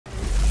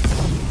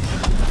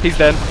He's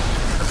dead.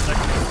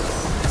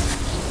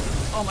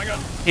 Oh my god.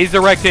 He's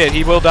direct hit.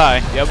 He will die.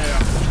 Yep. Yeah.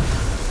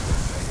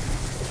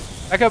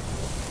 Back up.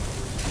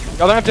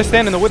 Y'all don't have to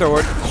stand in the Wither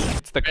Ward.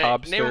 It's the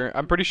Cobster.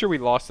 I'm pretty sure we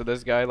lost to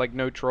this guy. Like,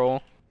 no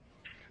troll.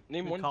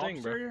 Name one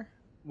thing, bro.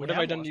 What We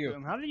have I done to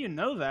you? How do you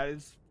know that?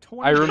 It's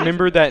 20 I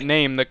remember that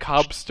name, the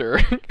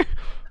Cobster.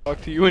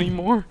 Talk to you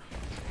anymore.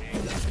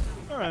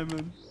 Alright,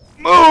 man.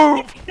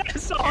 Move!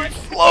 Sorry.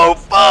 Slow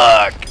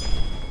fuck!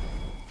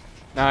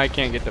 Nah, I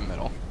can't get the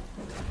middle.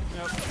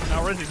 Yep.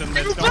 Now Rizzy's in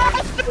mid. You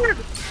bastard!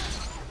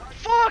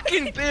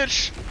 Fucking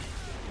bitch!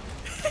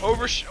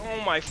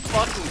 Oh my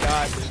fucking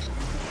god, dude.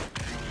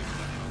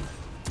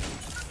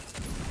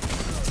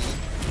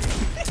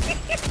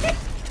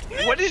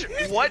 What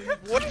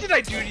did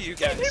I do to you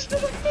guys?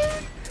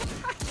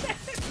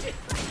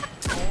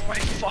 Oh my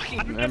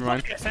fucking. Never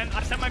mind. I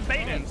sent my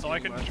bait in so I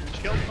could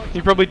kill.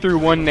 You probably threw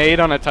one nade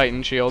on a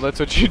Titan shield. That's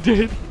what you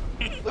did.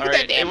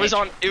 Alright, it was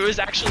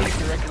actually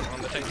directly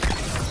on the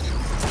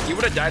Titan. He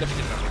would have died if he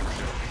did not.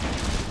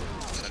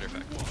 Matter of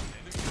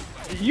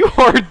fact. You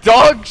are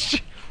dog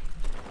shit.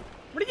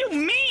 What do you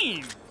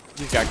mean?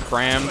 He's got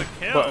crammed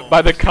Kill.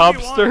 by the What do you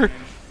Cobster. want?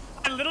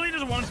 I literally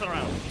just won the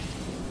round.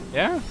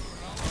 Yeah.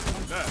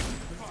 Okay.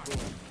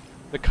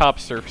 The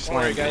Cobster Don't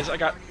worry, slammed. guys.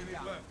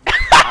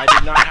 I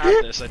did not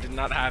have this. I did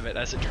not have it,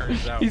 as it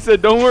turns out. He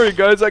said, "Don't worry,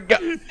 guys. I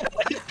got." Dude,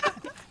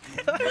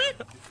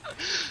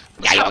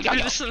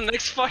 this is the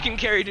next fucking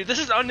carry, dude. This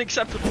is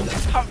unacceptable.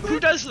 Who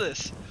does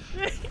this?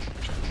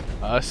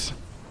 Us.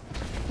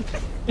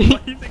 Why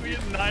do you think we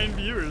had 9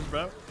 viewers,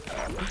 bro?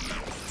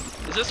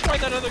 Is this why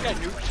that other guy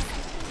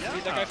nuked? Yeah.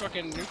 Did that guy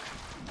fucking nuke?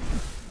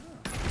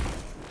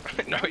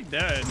 No, he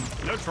Dead.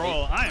 No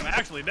troll. I am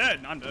actually dead.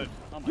 I'm dead.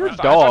 Oh my You're god.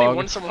 dog. I thought he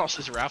won someone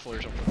else's raffle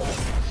or something.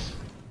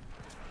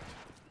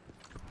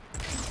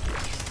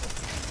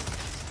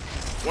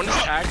 One is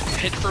tagged,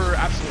 hit for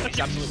absolute. He's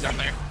absolute down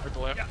there, right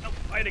below. Yeah, nope.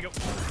 I had to go.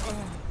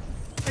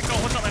 Hey,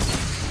 Cole, what's up, man?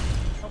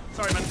 Oh,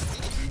 sorry, man.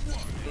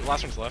 The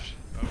last one's left.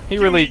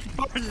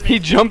 He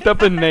jumped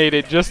up and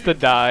naded just to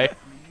die.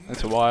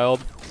 That's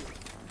wild.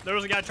 There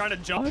was a guy trying to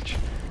jump.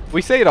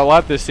 We say it a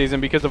lot this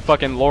season because of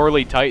fucking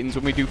Loreley Titans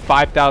when we do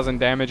 5,000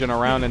 damage in a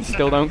round and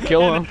still don't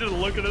kill them. Just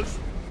look at us.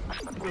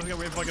 This guy,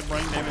 we have fucking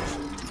brain damage.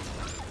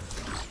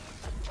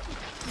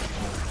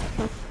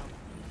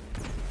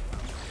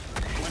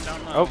 Went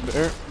down low. Oh,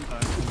 there.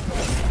 Okay.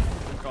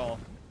 Good call.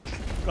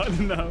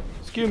 No.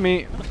 Excuse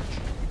me. Where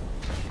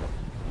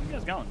you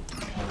guys going?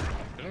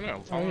 I don't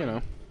know. Oh, you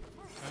know.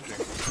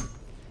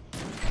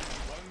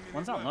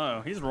 One's out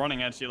low. He's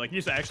running at you like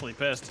he's actually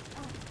pissed.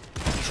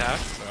 He's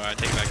half. Oh, I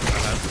take back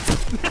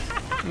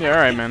half. Yeah,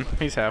 alright, man.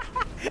 He's half.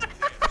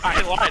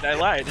 I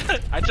lied.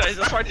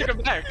 That's why I took him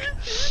back.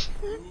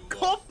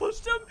 Cole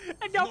pushed him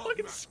and got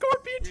fucking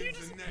scorpion. You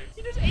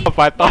just ate. If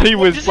I thought he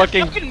was Does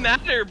fucking. it fucking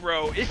matter,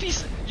 bro? If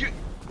he's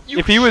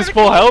If he was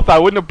full health, I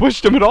wouldn't have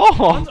pushed him at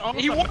all.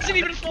 He wasn't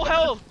even full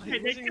health. Hey,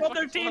 they killed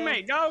their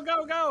teammate. Go,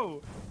 go,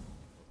 go.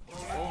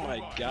 Oh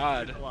my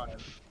god.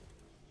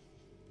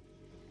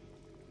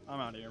 I'm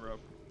out of here, bro.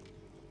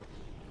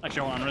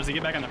 Actually, hold on, Rizzy,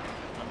 get back in there.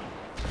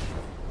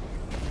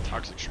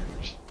 Toxic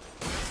streamers.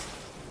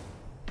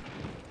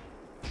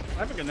 I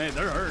have a grenade,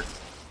 they're hurt.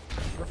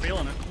 We're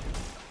feeling it.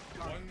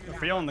 We're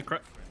feeling the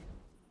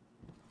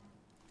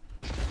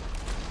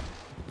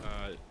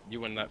You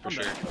win that for I'm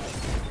sure.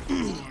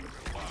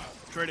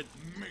 Traded.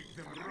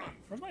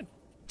 Where's my...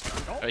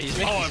 He's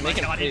Oh my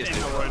making god, he's plays,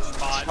 in dude. the right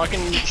spot. Fucking,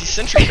 he's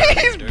sentry.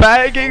 He's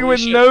bagging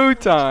with no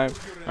time.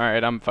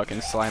 Alright, I'm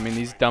fucking slamming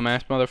these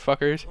dumbass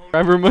motherfuckers.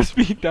 Driver must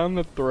be down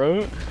the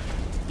throat.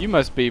 You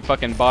must be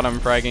fucking bottom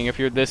fragging if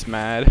you're this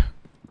mad.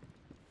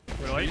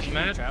 Really? He's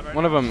mad?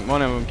 One of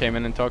them came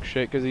in and talked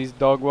shit because he's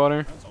dog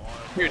water.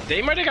 Dude,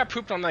 they might have got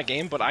pooped on that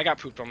game, but I got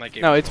pooped on that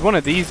game. No, it's one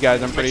of these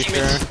guys, I'm pretty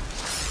sure.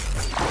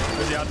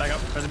 Rizzy out, back up.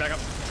 Rizzy back up.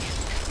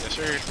 Yes,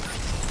 sir.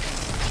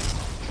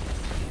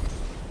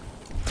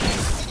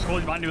 Cool,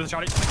 he's behind you with a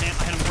shotty. I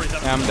can't. I hit him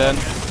 47. Yeah, I'm dead.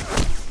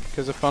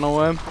 Because of funnel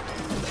web.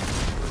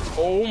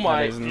 Oh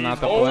my. That is not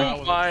the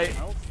play.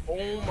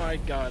 Oh my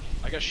god.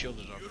 I got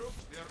shielded up.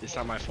 It's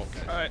not my fault,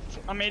 guys. Alright,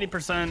 I'm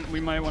 80%. We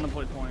might want to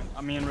play point.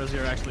 Me and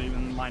Rizzy are actually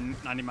even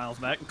 90 miles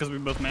back because we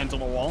both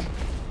mantled a wall.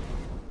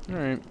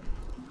 Alright.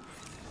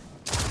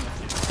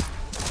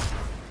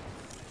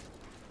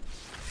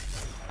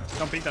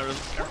 Don't beat that,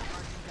 Rizzy. Careful.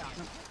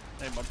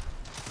 Hey, bud.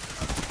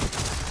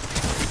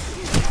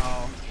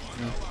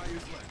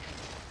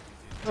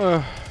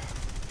 Oh.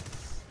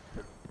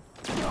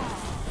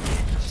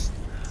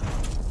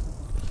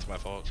 It's my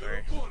fault,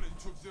 sorry.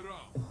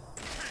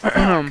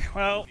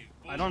 Well,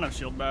 I don't have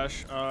shield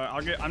bash.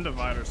 I'm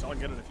divider, so I'll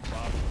get it if you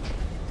pop.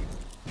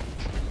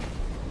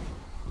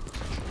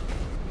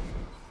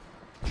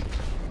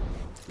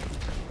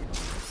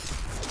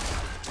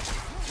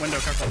 Window,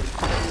 careful.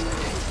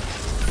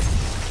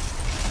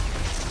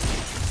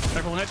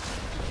 Careful, Nick.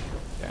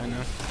 Yeah, I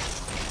know.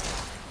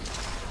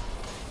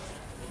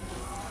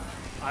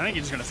 I think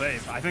he's just gonna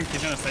save. I think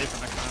he's gonna save for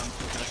next round.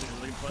 That's a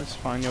really good play. That's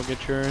fine, you'll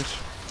get yours.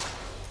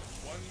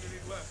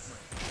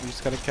 You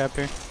just got a cap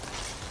here.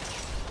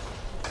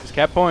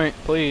 Let's cap point,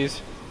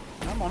 please.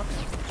 I'm on it.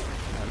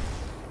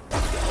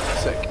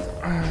 Sick.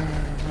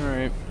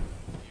 Alright.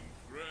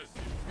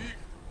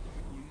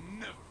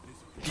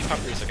 You pop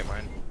for a second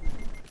mine.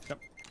 Yep.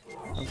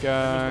 I've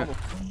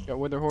got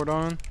Wither Horde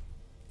on.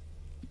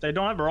 They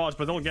don't have barrage,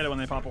 but they'll get it when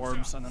they pop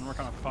orbs, and then we're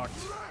kind of fucked.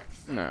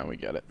 No, we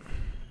get it.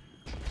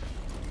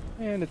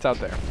 And it's out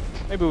there.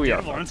 Maybe we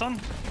are. Lawrence on?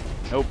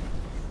 Nope.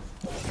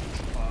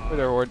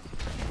 Wither Horde.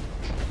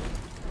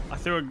 I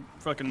threw a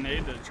fucking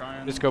nade to try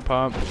and... Just go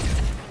pop.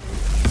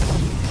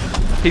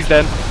 He's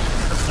dead.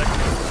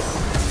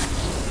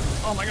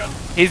 Oh my god.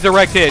 He's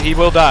direct hit. He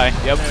will die.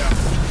 Yep. Yeah.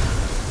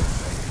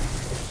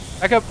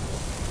 Back up.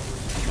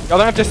 Y'all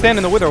don't have to stand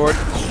in the Wither Horde.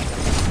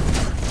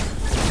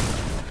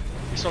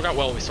 We still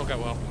got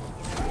well.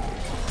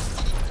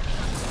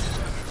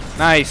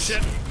 Nice.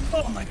 Shit.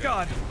 Oh my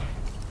god.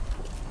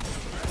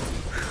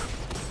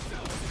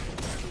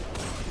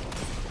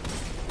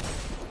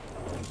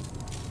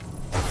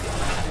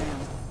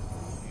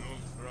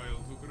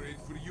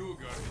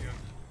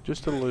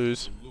 Just to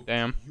lose.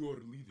 Damn.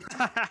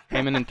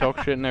 Came in and talk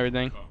shit and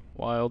everything.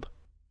 Wild.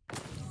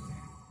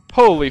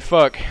 Holy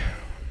fuck.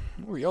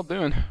 What were y'all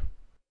doing?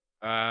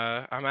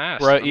 I'm ass.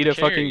 Bruh, I'm eat a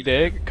carry. fucking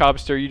dick.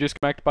 Cobster, you just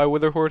smacked by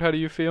Wither Horde. How do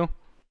you feel?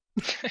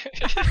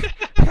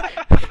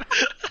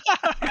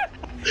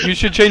 You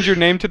should change your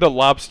name to the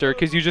Lobster,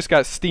 cause you just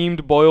got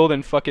steamed, boiled,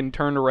 and fucking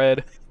turned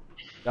red.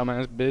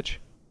 Dumbass bitch.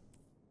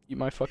 Eat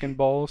my fucking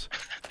balls.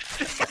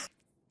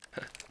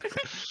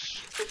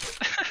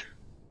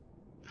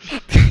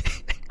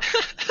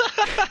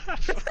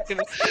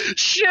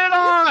 Shit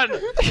on!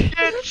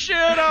 Get shit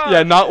on!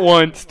 Yeah, not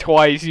once,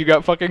 twice. You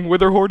got fucking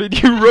Wither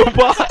Horded, you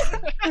robot.